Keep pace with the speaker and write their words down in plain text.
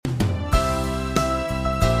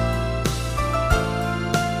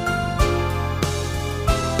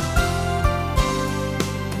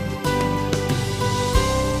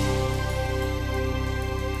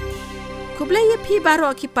Hi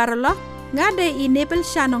baro ki paralok ngade enable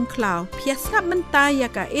shanong cloud piasngap mentah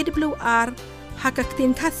ya ka AWR haka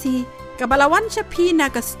ktin kasi kabalawan shapi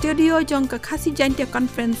na ka studio jong ka kasi jantia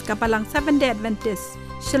conference kabalang 7 Day Adventist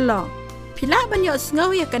Shalom. Pila banyo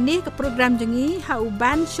sngaw ya ka ni ka program jongi ha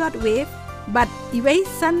uban shortwave but iway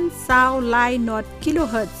san sao lai not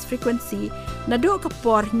kilohertz frequency nado ka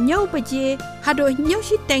por nyaw baje hado nyaw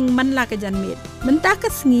shiteng man la ka janmit mentah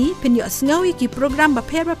ka sngi penyo sngaw ki program ba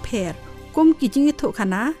per kum ki jingithu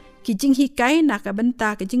khana ki jinghi kai na ka benta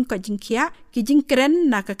ka jingko jingkhia ki jing kren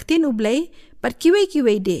na ka ktin ublei pat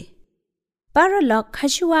kiwei de paralok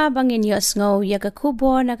khashua bangin yo sngaw ya ka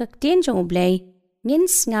khubo na ka ktin jong ublei ngin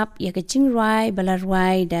snap ya ka jingrai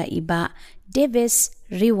balarwai da iba Davis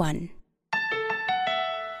Riwan.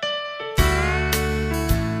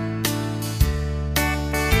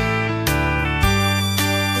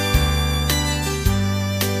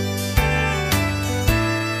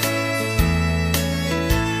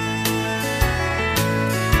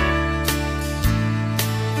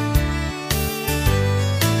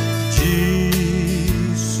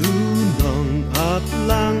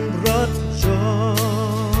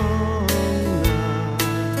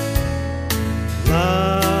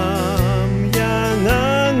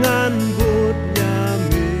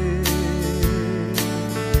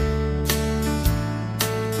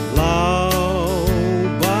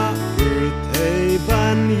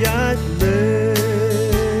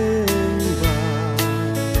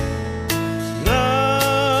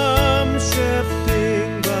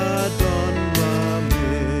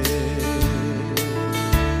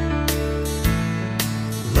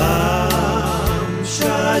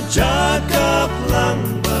 Cakap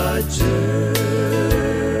lang baca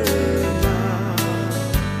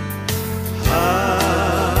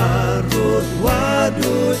harut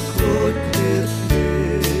wadut kut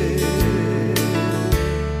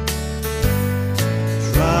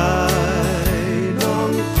try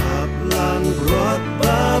nong ap lang rot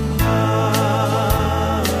bapata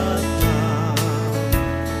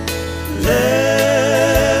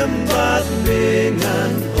lembat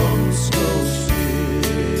dengan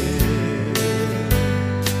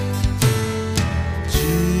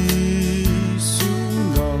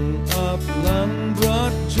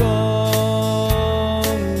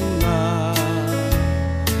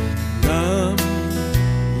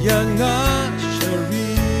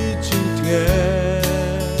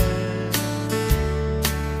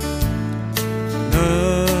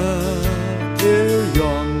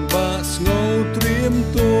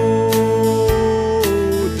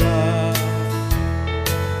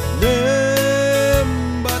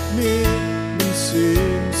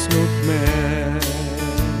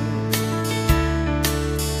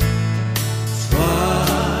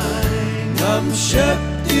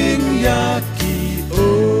Shepting yaki omba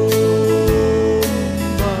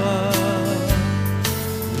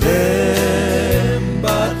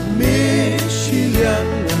lembat mi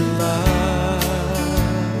shiliang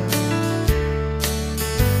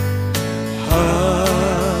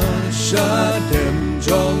Hasha dem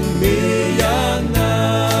jong mi yang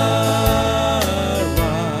ara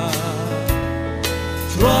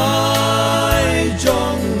try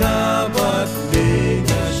jong nabat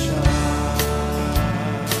bingasha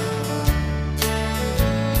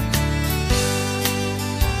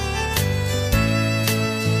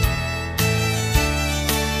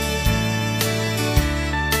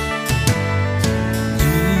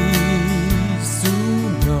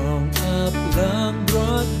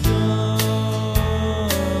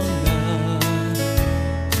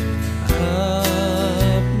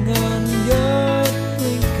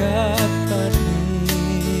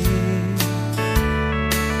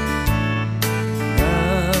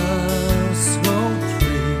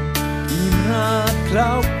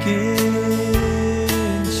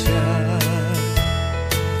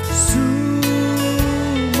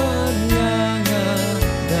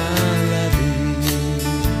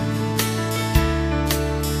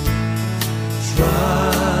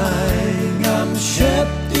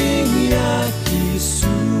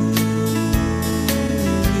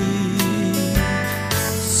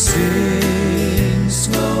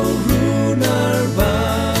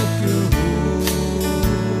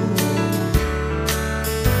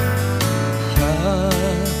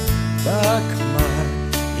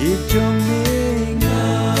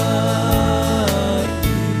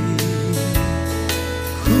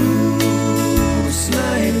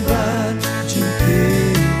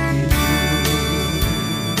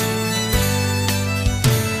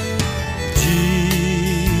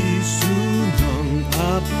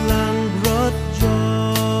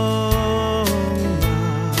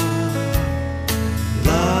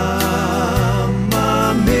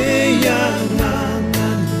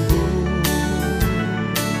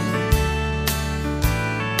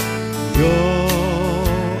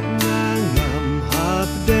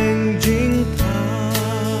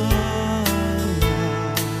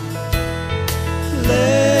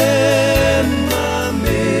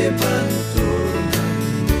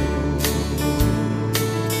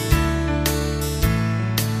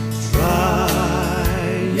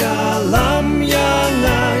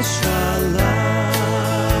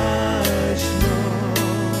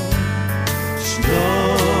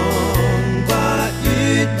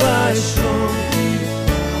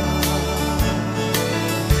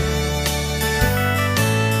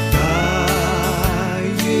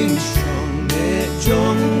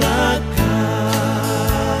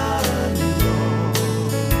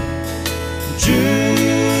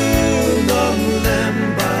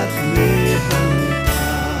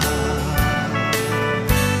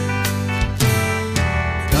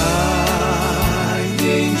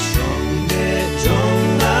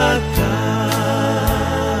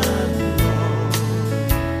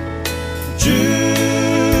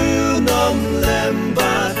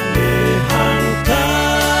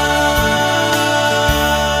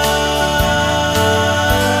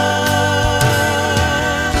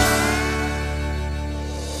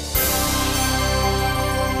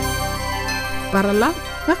barala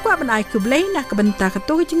ngakwa ban ai ku blei na ka benta ka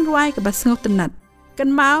to jingruai ka basngau tenat kan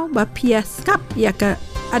mau ba pia skap ya ka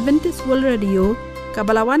Adventist World Radio ka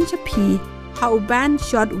balawan chapi how band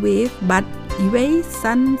short wave but iwei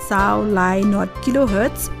san sao lai not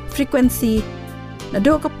kilohertz frequency na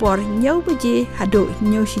do ka por nyau beje hado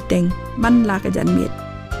nyau shiteng man la ka janmet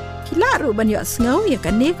kila ru ban yo sngo ya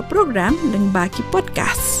ka ne ka program leng ba ki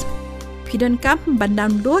podcast pidon kam ban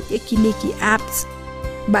download ya kini ki apps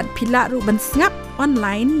bat pila ru ban snap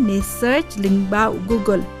online ne search leng ba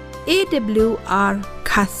Google AWR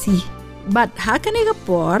Khasi bat ha ka ne ka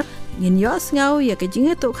por ngin yo sngo ya ka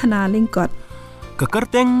jinge to khana lingkot ka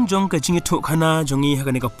karteng jong ka jinge to khana jongi ha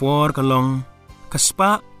ka ne ka por ka long ka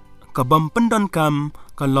spa ka bam pendon kam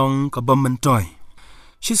ka long ka bam mentoy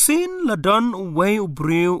shisin la don way u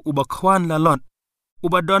briew u bakwan la lot u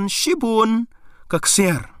badon shibun ka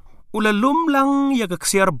ksier ula lumlang ya ka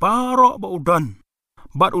ksier baro ba udon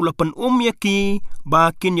bat ula pen yaki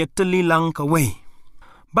ba kin ya telilang ka way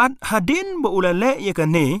bat hadin ba ula le ya ka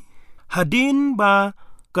ne hadin ba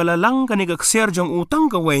kalalang ka ni ka ksier jong utang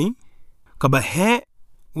ka way ka ba he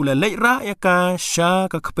ula le ra ya ka sha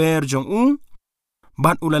ka kper jong u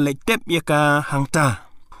bat ula lektep ya ka hangta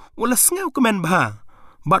ula sngew kemen ba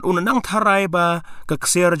bat una nang tharai ba ka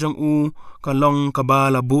kser jong u ka long ka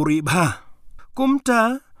ba la buri ba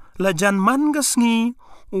kumta la jan man ga sngi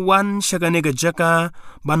wan shagane ga jaka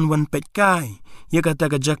ban wan petkai ya ka ta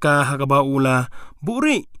ga jaka ha ka ba ula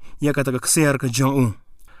buri ya ka ta ka kser ka jong u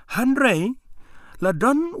hanrei la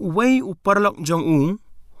don wei u parlok jong u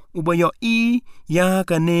ba yo I ya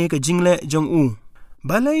ka ne ka jingle jong u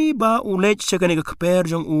balai ba ulet shagane ka kper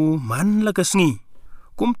jong u man la ka sngi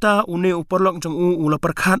kumta une uparlok jong u ula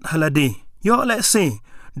perkhat halade yo le se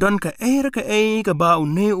don ka ka ba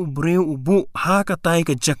une u briew u bu ha ka tai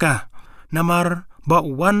ka jaka namar ba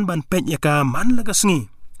wan ban pet ya ka man la ka sngi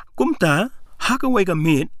kumta ha ka wai ka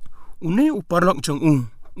mit une uparlok jong u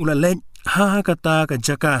ula let ha ka ta ka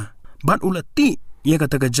jaka bat ula ti ya ka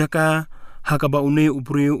ta ka jaka ha ka ba une u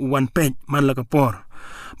briew u wan pet man la ka por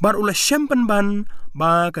bar ula shempan ban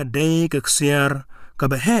ba ka dei ka ksiar ka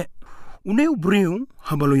behe une u briew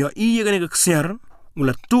habalo ya I ka ne ka ksiar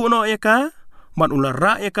ula tu no ya ka man ula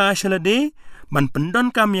ra ya ka shalade man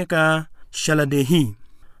pendon kam ya ka shalade hi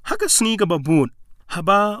haka sngi ka babut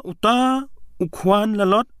haba uta ukwan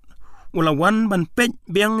lalot ula wan ban pet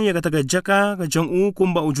biang ya ka ta ka jaka ka jong u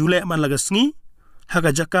kumba ujule man laga sngi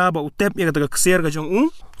haka jaka ba utep ya ka ta ka ksiar ka jong u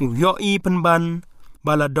yo I penban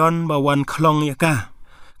baladon ba wan khlong ya ka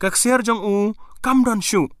kaksier jong u kamdon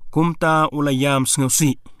shu kumta ula yam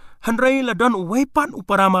sngusi hanrei la don weipat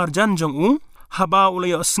uparamar jan jong u haba ula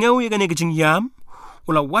yo sngew ya gane gijing yam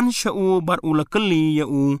ula wan sha u bar ula keli ya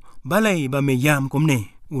u balai ba me yam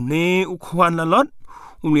kumne une u khwan la lot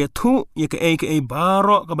ula thu ya ka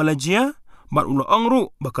baro ka balajia bar ula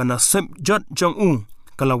ongru bakana sep jot jong u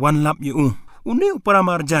kala wan lap ya u une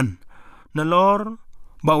uparamar jan nalor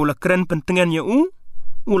ba ula kren pentengan ya u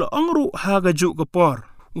ula ongru ha ga ju ka por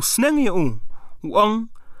usneng ya u uong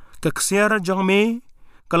ka ksiara jong me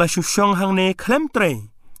kala shushong hang ne klem tre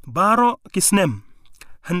baro kisnem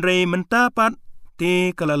hanrei mentapat te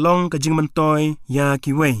kala long ka jing mentoy ya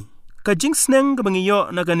kiwei ka jing sneng ka bangiyo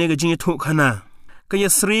na ka ne ka jing thu khana ka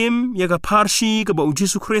yasrim ya ka parshi ka ba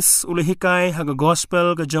Jesu Khrist ule hikai ha ka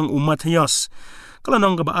gospel ka jong Matthias kala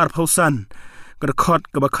nong ka ba arphausan ka khot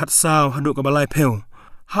ka ba khat saw hadu ka ba lai pheu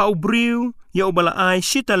ha briew ya ubala ai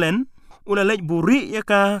shitalen ula lej buri ya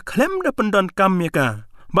ka klem da pendon kam ya ka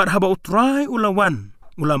bat haba utrai ulawan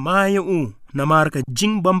ula maya u namar ka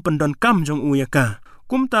jingbam pendon kam jong u ya ka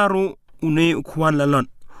kumtaru une ukwan lalot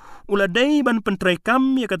ula dei ban pentrai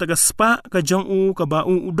kam ya ka taga spa ka jong u ka ba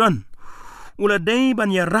u udon ula dei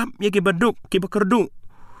ban ya rap ya ki baduk ki bakerdu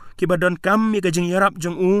ki badon kam ya ka jing yarap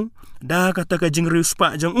jong u da ka taga jing riu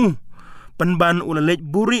spa jong u penban ula lej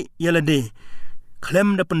buri ya lade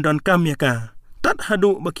klem da pendon kam ya ka tat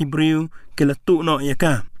hadu baki briew kila tu no ya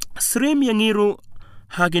ka srim yang ngiru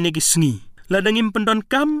hagine gisni ladangim pendon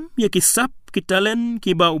kam ya kisap kitalen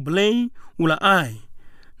ki ba ublei ula ai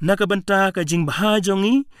nakabenta ka jing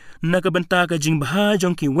bahajongi nakabenta ka jing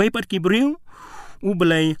bahajong ki weipat ki briew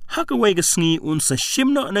ublei hakawai gisni un sa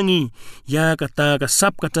shimno nangi ya kata ka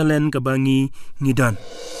sap katalen ka bangi ngidan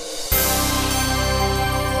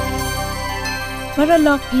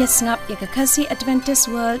Paralog yasngap yakakasi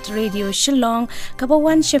Adventist World Radio Shillong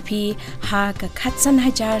kabawan shapi ha ka khatsan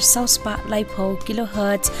hajar sauspa laipo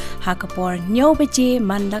kilohertz ha kapor nyo beje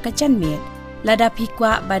man la ka chanmet lada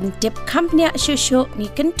pikwa ban tip kmie shushu ni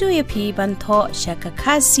kentu yapi ban tho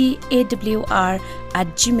shakakasi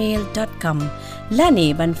awr@gmail.com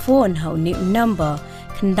lani ban phone hau ni number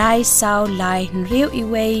ndai sao lai nriu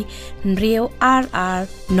iwei nriu rr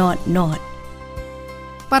not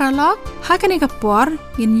Paralog hakane kapor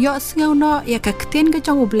ngin yo sngau no ya ka kten ka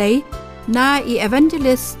jong ublei na I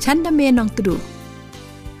evangelist chandame nong tudu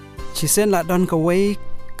Chisen la don ka wei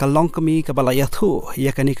ka long kami ka bala iathuh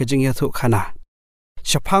ya kani ka jing iathuh khana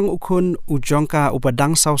Shapang ukun ujongka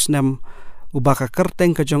ubadang sausnem ubaka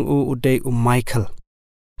kerteng ka jong udei Michael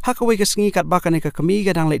Hakaway ka sngi kat baka ni ka kami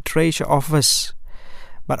gadang late treasure office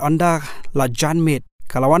but onda la janmit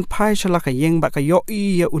kalawan pai shala ka yeng ba ka yo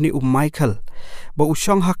ya uni Michael ba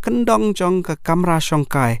usyong ha kendong jong ka kamra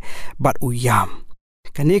syongkai bat uyam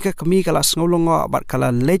kani ka kami kala sngolongo bat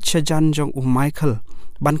kala late jan jong Michael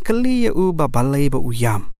ban kali ya ba balai ba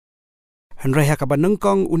uyam Henry ha ka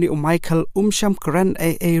banengkong uni Michael syam kren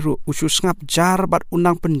ru usus ngap jar bat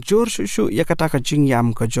unang penjur susu ya kata ka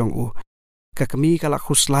jingyam ka jong ka kami kala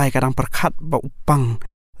khuslai kadang perkhat ba upang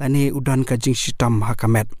lani udan ka jing shitom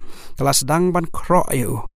hakamet kala sedang ban kro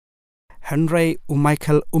yu Henry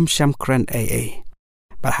Michael syam kren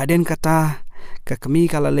bat haden kata ka kami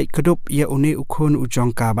kala lek kdup ya uni ukun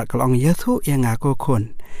ujongka bat kalong iathuh yang aku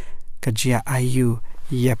kun ka jia ayu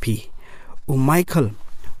yapi Michael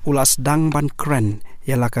ulas dang ban kren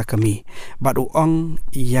ya laka kami bat uong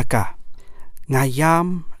yaka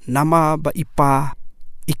ngayam nama ba ipa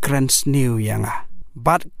ikren sniew yanga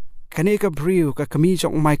bat kani ka briew ka kami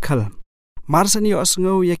jong Michael marsan yo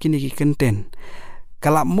asngau ya kini ki kenten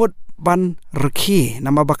kala mut ban rkhi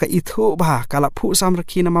nama baka iethuh ba kala phuh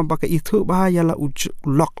samrkhie nama baka iethuh ba ya la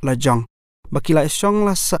ulok la jong bakila syong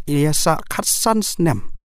la sa ya sa khatsan snem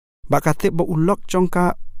baka te ba ulok jong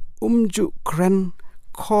ka umju kren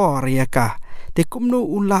khor ya ka te kumno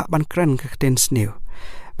ula ban kren ka ten sniew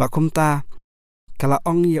bakumta kala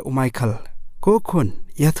ong ya Michael kokun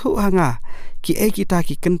iathuh hanga ki kita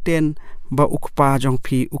ki kenten ba ukpa jong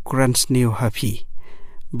phi ukran sniew hapi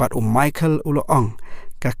bat Michael ulo ong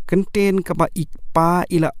ka kenten ka ba ikpa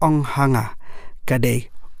ila ong hanga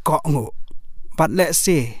kade Kohnguh bat le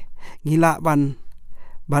se ngila ban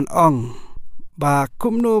ong ba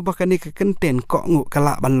kumno ba kani ka kenten Kohnguh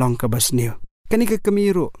kala ban long ka ba sniew kani ka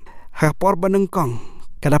kamiru ha por banengkong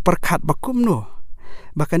kada perkhat ba kumno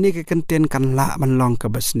bakani ke kenten kan la man long ka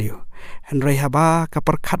basniu Henry haba ka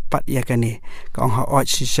perkhat pat ya kani ka ong ha ot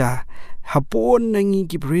sisa hapon nangi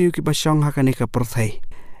ki briew ki basyong ha kani ka pyrthei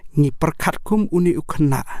ngi perkhat kum uni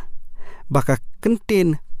ukhna baka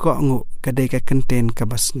kenten Kohnguh kadai ka kenten ka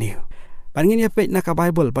basniu bangin ya pet na ka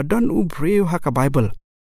Bible badon briew ha ka Bible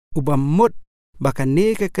ubamut baka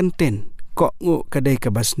ne ka kenten Kohnguh kadai ka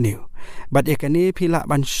basniu bat ya kani phila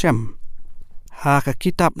ban syam ha ka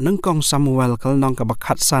kitab nengkong Samuel kalnong ka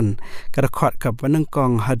bakhatsan ka rekhot ka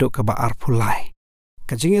banengkong haduk ka ba arpulai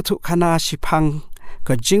ka jing iathuh khana sipang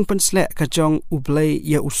ka jing pensle ka jong ublei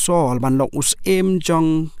ya usol ban long usem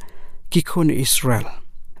jong kikun Israel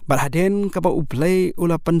bat haden ka ba ublei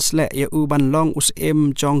ula pensle ya ban long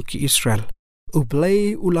usem jong ki Israel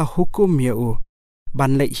ublei ula hukum ya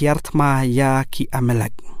ban le hiartma ya ki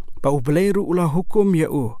Amalek ba ublei ru ula hukum ya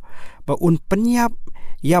ba un pyniap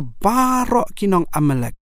ya barok kinong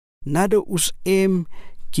Amalek nado usem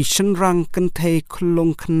ki shynrang kynthei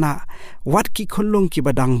khulung khna wat ki khulung ki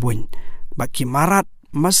badang bun ba ki mrad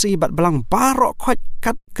masih bat belang barok khot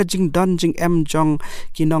kat ka jing don jing em jong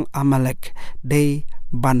kinong Amalek de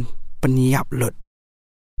ban pyniap lut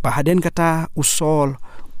ba haden kata usol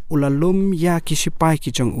ulalum ya ki sipai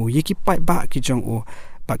ki jong ye ki pai ba ki jong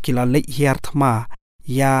ba kila le hiar thma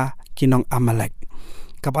ya kinong Amalek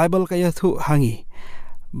ka Bible ka iathuh hangi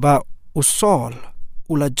ba usol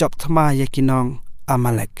ula job thma ya kinong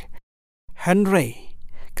Amalek Henry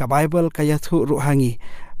ka Bible ka iathuh ru hangi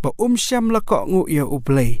ba syam la Kohnguh ya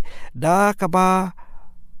ublei da ka ba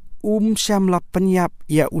syam la pyniap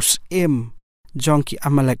ya usem jong ki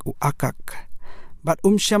Amalek akak bat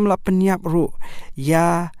syam la pyniap ru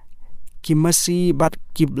ya ki masi bat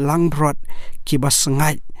ki langbrot ki ba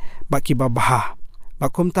sengai ba ki ba bah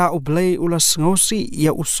bakumta ublei ula sngosi ya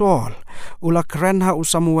usol ula kren ha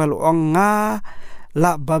Samuel ong nga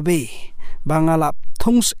la babe banga la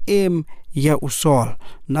thungs em ya usol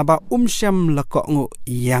naba syam la Kohnguh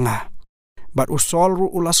yanga bat usol ru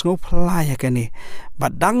ula sngo playa kani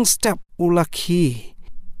bat dang step ula ki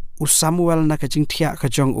Samuel na ka Jingknia ka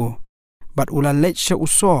jong bat ula let sha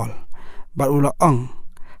usol bat ula ong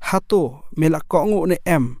hato mela Kohnguh ne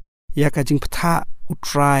em ya ka jing ptha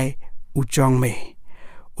utrai ujong me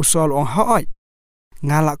usol ong haot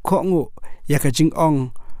ngala Kohnguh ya ka jing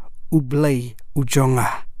ong ublei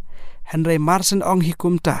ujonga Henry Marson ong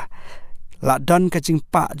hikumta la don ka jing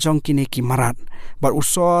pa jong kini ki mrad bat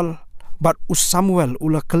usol bat Samuel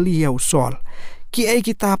ula kelia usol ki ai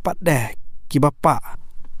kita pat de ki bapa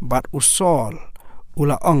bat usol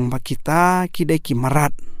ula ong ba kita kidai ki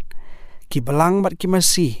mrad ki belang bat ki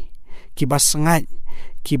masih ki basengat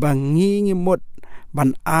ki bangi ngimut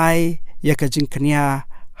ban ai ya ka Jingknia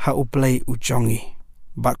ha uplay ujongi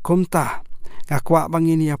bat kumta ngakwa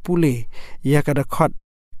bangin ya pule ya ka dekhot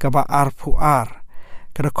ka ba phuh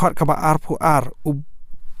ka dekhot ka ba phuh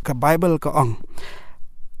ka Bible ka ong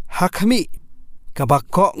ha kmie Kaba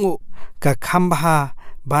Kohnguh ka Khambha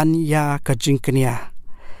ban ya ka Jingknia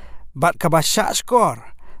bat kaba syak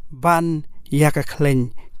skor ban ya ka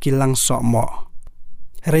klen kilang sokmo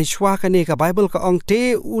reishwa kani ka Bible ka ong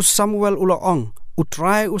te u Samuel ulo ong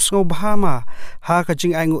utrai usngo bahama ha ka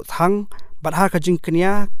jing aingu thang bat ha ka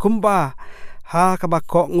Jingknia kumba ha Kaba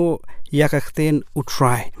Kohnguh ya ka kten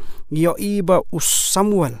utrai yo iba us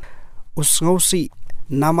Samuel usngo si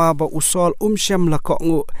nama ba usol syam la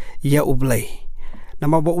Kohnguh ya ublay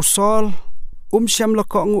nama ba usol syam la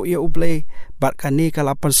Kohnguh ya ublay bat kani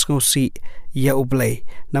kalapan sngosi ya ublay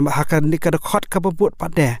nama hakan ni kada khot ka babut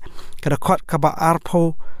pade kada khot ka ba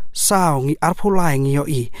arpho sao ngi arpho lai ngi yo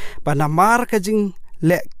I ba namar ka jing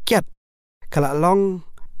le kyat kala long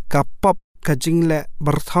ka pop ka jing le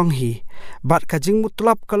berthong hi bat ka jing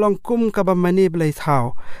mutlap ka long kum ka ba mani blai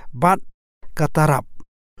thau bat ka tarap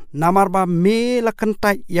namar ba me la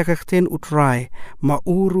kentai ya ka kten utrai ma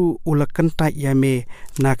uru ula kentai ya me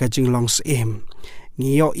na ka jing long sem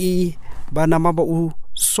ngiyo I ba nama ba u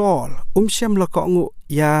sol syam la Kohnguh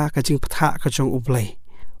ya ka jing patha ka jong ublay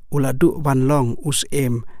ula du ban long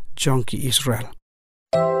usem jong ki Israel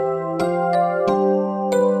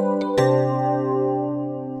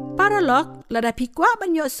paralog lada pikwa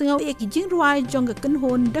banyo sengau ki jing ruai jong ka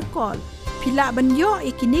kenhon dekol pila banyo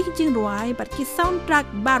ikini jing ruai bat ki soundtrack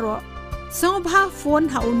baro song bha phone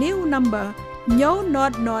ha new number nyo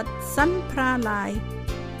not san pra lai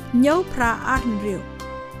nyo pra arnriu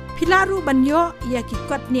pila ru banyo ya ki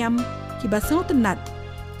kot niam ki basong tenat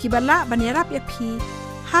ki bala banyarap ya phi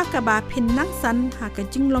ha ka ba phin nang san ha ka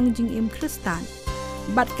jinglong jingim Khristan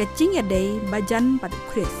bat ka jing ya dei bajan bat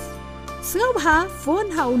Khrist song bha phone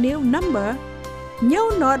ha new number nyo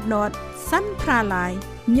not san pra lai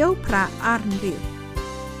Nyo pra arnriu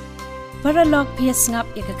Paralog pias ngap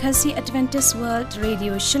yakakasi Adventist World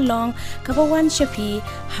Radio Shillong kabawan shapi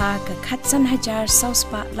ha ka khatsan hajar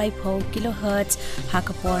sauspa laipo kilohertz ha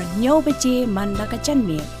kapor nyo beje man la ka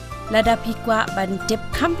chanme lada pikwa ban tip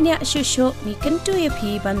khamnia shusho ni kentu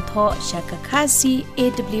yapi ban tho shakakasi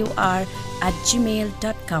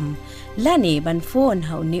awr@gmail.com lani ban phone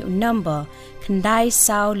ha new number kndai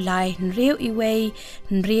sao lai nriu iway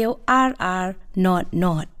nriu rr not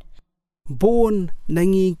bon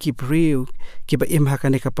nangi ki briew ki ba im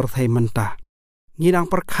hakane ka pyrthei menta ngidang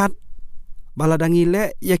perkhat baladangi le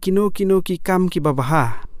yakino kino ki kam ki babaha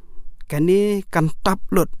kane kan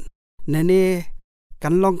taplut nene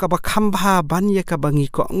kan long ka ba Khambha ban ya ka bangi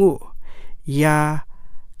Kohnguh ya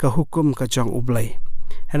ka hukum ka jong ublay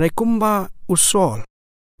hanai kumba usol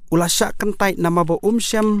ulasya kentai nama ba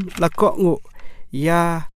syam la Kohnguh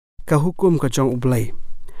ya ka hukum ka jong ublay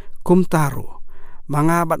kumtaru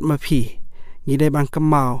mangabat maphi ngidai bang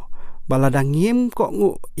kemau baladang ngim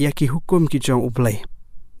Kohnguh ya ki hukum ki jong ublay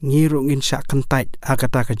ngiru ngin syak kentai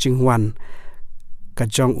akata ka jingwan ka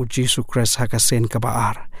jong Jesu Khrist ha ka sen ka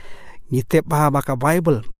baar ngitep ba ka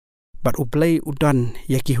Bible bat ublay udan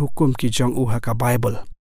ya ki hukum ki jong ha ka Bible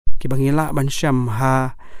ki bangila ban syam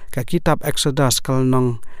ha ka kitab Exodus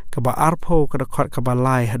kalnong ka ba arpho ka dekhot ka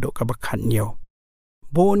balai haduk ka bakhat nyo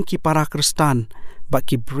bon ki para Kristan ba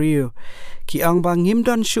ki briew ki ang bangim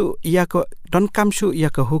don shu ya ko don kam shu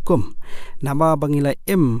ya ka hukum nama bangila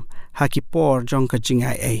ha ki por jong ka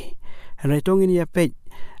jingai ai hanai tongin ya pe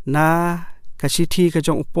na ka sithi ka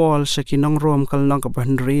jong upol sa kinong rom kalnong ka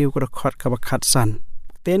banriu ka dekhot ka bakhat san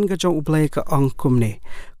ten ka jong ublay ka ang kumne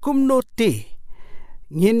kumno te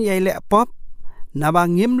ngin yai le pop naba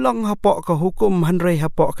ngimlong hapo ka hukum hanrei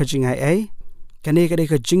hapo ka jingai ai kane ka de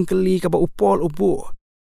ka jingkli ka ba upol ubu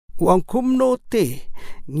uang kumno te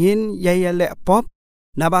ngin yai le pop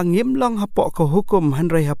naba ngimlong hapo ka hukum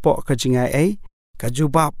hanrei hapo ka jingai ai ka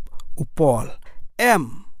jubab upol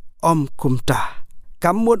kumta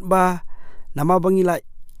kamut ba nama bangila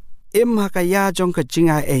hakaya jong ka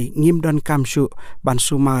jingai ai ngim don kamshu ban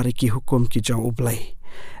sumari ki hukum ki jong ublay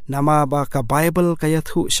nama ba ka Bible ka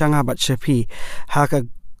iathuh shanga bat shapi ha ka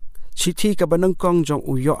chithi ka banengkong jong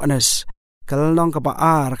uyones kalnong ka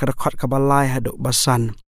baar ka dekhot ka balai haduk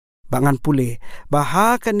basan bangan pule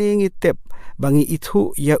baha ka ningi tep bangi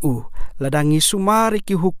iathuh yau ladangi sumari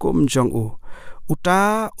ki hukum jong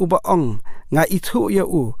uta ubaong nga iathuh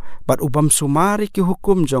yau bat ubam sumari ki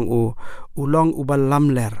hukum jong ulong ubal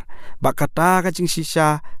lamler bakata ka jing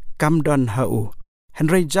sisa kamdon hau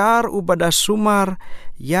Henry jar ubada sumar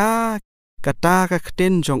ya kata ka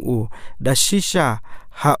kten jong u da shisha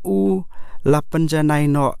ha u la penjanai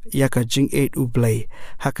no ya ka jingit ublay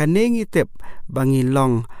ha kanengi tip bangi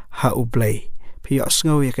long ha ublay piyok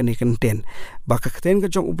sngow ya kani kenten ba ka kten ka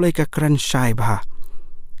jong ublay ka kren shai ba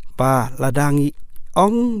ladangi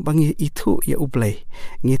ong bangi iathuh ya ublay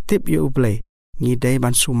ngi tip ya ublay ngi day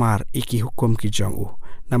ban sumar iki hukum ki jong u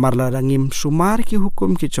namar ladangim sumar ki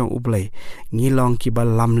hukum ki jong ublay ngi long ki ba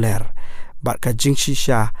lamler bat ka jing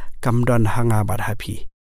shisha kamdon hanga bat happy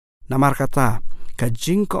namar kata ka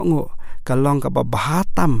jing kohnguh kalong ka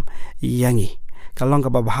bahatam yangi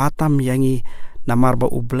namar ba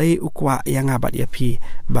ublay ukwa yang abat yapi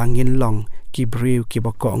bangin long ki briew ki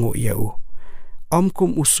ba kohnguh ya u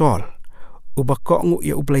kum usol uba kohnguh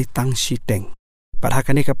ya ublay tang shiteng bat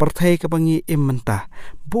hakani ka pyrthei ka bangi imenta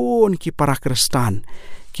bon ki para Khristan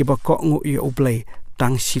ki ba kohnguh ya ublay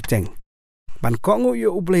tang shiteng ban kohnguh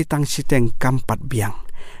ya ublay tang shiteng kampat biang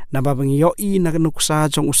naba bangi yoi na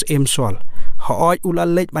nuksa jong us sol hooj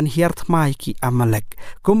ulalej ban hiert mai ki amalek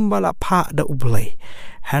kumbala pha da ublay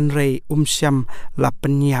hanrei syam la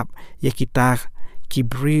pyniap ya kita ki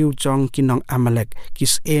briew jong kinong amalek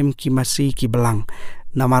kis ki masi ki belang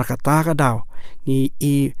namar kata ka daw ni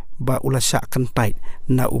i ba ulasa kynthei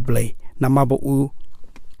na ublay nama ba u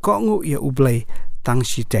kohnguh ya ublay tang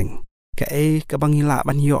shiteng ka ka bangila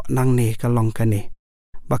ban yo nang ne ka long ka ne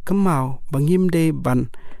ba kemau bangim de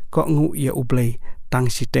ban kohnguh ya ublay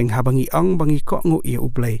tang shiteng ha bangi ong bangi kohnguh ya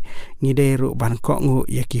ublay ngide ru ban kohnguh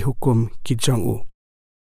ya ki hukum ki jong u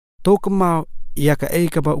to kemau ya ka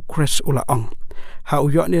ba Khrist ula ong ha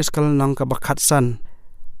uyoknes kal nong ka bakhatsan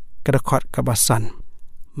kadakot ka basan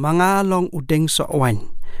manga long diengsoh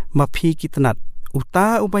wain maphi kitnat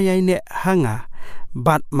uta iaineh hanga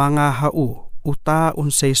bat manga ha uta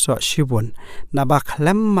unseiso shibun nabak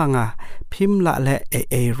lem manga phimla le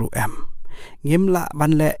ru ngimla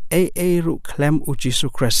ban le ru klem Jesu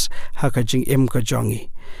Khrist ha ka jingim ka jongi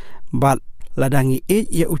bat ladangi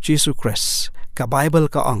ya Jesu Khrist ka Bible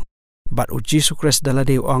ka ong bat Jesu Khrist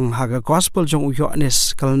dalade ong ha ka gospel jong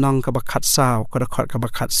uyoknes kalnong ka bakhatsaw ka dakot ka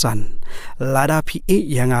bakhatsan lada phi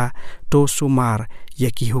yanga to sumar ya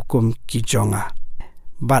ki hukum ki jonga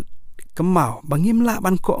bat kemau bangimla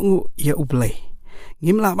ban kohnguh ya ublay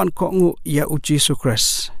ngimla ban kohnguh ya Jesu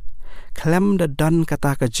Khrist klem da dan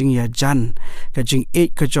kata ka jing ya jan ka jing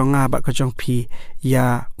ka jonga ba ka jong phi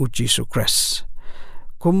ya Jesu Khrist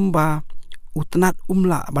kumba utnat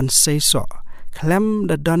umla ban seiso klem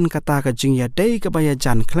da dan kata ka jing ya dei ka baya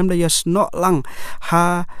jan klem da ya snok lang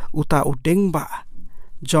ha uta udeng ba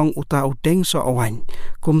jong uta diengsoh wain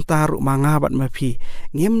kum taru manga bat maphi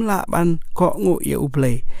ngimla ban kohnguh ya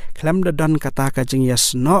ublay klem da dan kata ka jing ya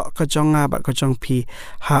snok ka jonga bat ka jong phi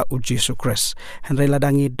ha Jesu Khrist henrei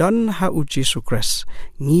ladangi don ha Jesu Khrist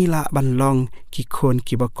ngila ban long ki khon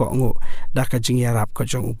ki ba kohnguh da ka jing ya rap ka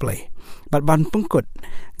jong ublay bat ban pengkut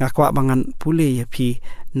ngakwa bangan pule ya phi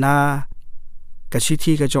na ka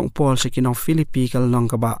sithi ka jong Paul sekinong Filipi kal nong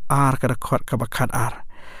ka ba ar ka dakot ka bakhat ar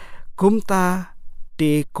kumta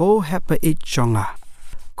de ko hepa jonga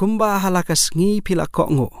kumba halakas ngi pila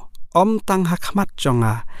kohnguh tang hakmat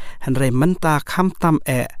jonga henrei menta khamtam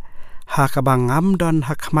ha ka bangam don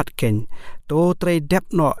hakmat ken to tre dep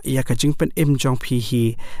no ya ka jing pen jong phi hi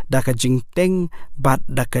da ka jing teng bat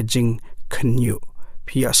da ka jing khnyu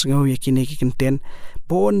phi asngo ya kini ki kenten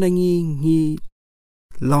bon ngi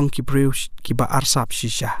long ki briew ki ba arsap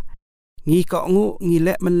shisha ngi kohnguh ngi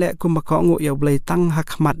le men le kumba kohnguh ya ublay tang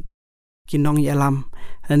hakmat kinong yalam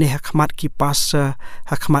nani hakmat ki pasa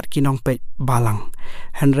hakmat kinong pe balang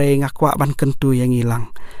henrei ngakwa ban kentu yang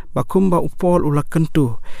hilang bakumba upol ula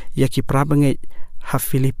kentu ya ki prabange ha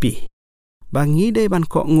Filipi bangi de ban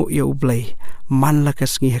kohnguh ya ublay man la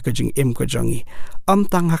kasngi ha ka jing ko jongi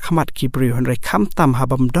tang hakmat ki briew henrei khamtam ha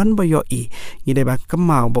bam don ba yo i ngi de ban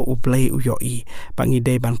kemau ba ublay u yo i bangi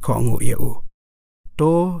de ban kohnguh ya u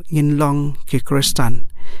to ngin long ki Khristan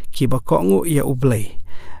ki ba kohnguh ya ublay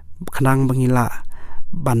khanang bangila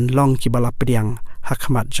ban long ki bala pediang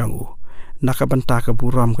hakmat jong u nakabanta ka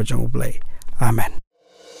buram ka jong ublay amen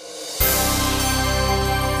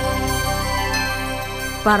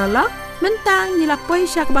parala mentang nila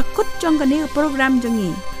poisha ka bakut jong kani program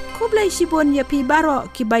jongi kublai sibon ya pi baro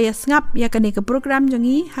ki bayas ngap ya kani ka program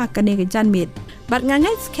jongi ha kani ka janmit bat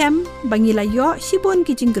ngangai scam bangila yo sibon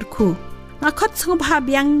ki jinggerku ngakot sngop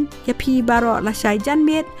habyang ya pi baro la shai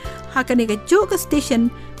janmit ha kani ka ju ka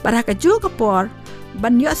station baraka ju ka por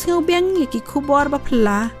ban yo sngau beng ya ki khubor ba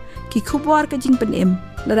phla ki khubor ka jing pen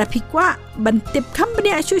lada pikwa ban tip company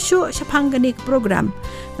ashu shapang kani ka program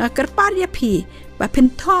ngakar par ya pi ba pin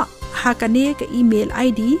tho ha kani ka email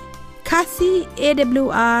id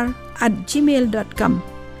khasi@awr@gmail.com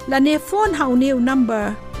และในโฟนเฮานิว number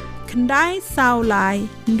คันได้ซาวไลน์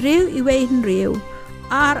ริวอีเวนริว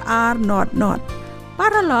RR not ปา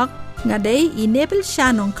ราล็อกงาได้อีเนเปิลชา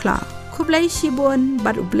นองคลาคุบไลชิบอน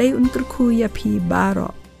บัดอุบไลอุนตรคูยาพีบารอ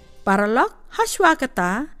ปาราล็อกฮัชวากต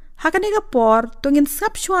าhakane ka por tungin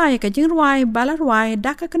sap shwai ka jingwai balarwai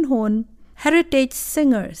daka kan hon heritage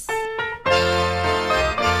singers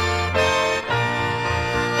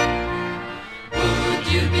Would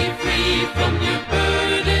you be free from your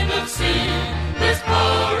burden of sin? There's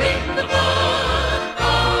power in the blood,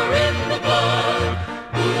 power in the blood.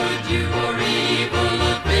 Would you or evil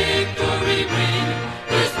a victory bring?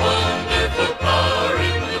 There's wonderful power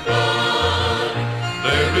in the blood.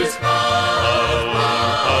 There is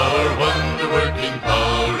wonder-working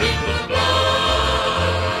power in the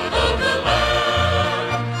blood of the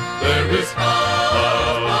Lamb. There is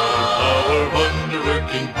power,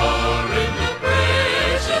 wonder-working power in the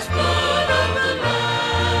precious blood of the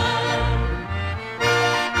Lamb.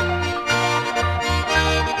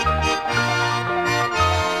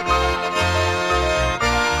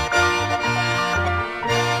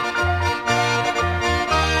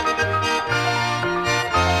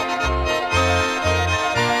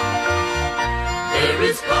 There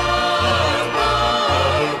is power,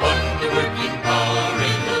 wonder-working power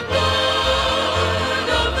in the blood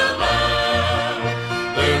of the Lamb.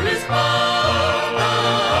 There is power,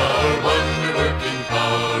 wonder-working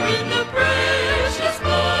power in the precious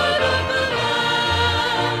blood of the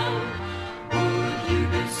Lamb. Would you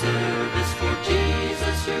do service for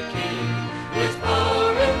Jesus your King? There's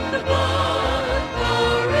power in the blood,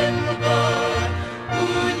 power in the blood.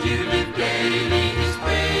 Would you live daily His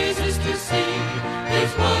praises to sing?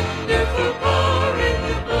 There's wonderful power in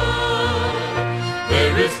the blood.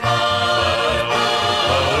 There is power.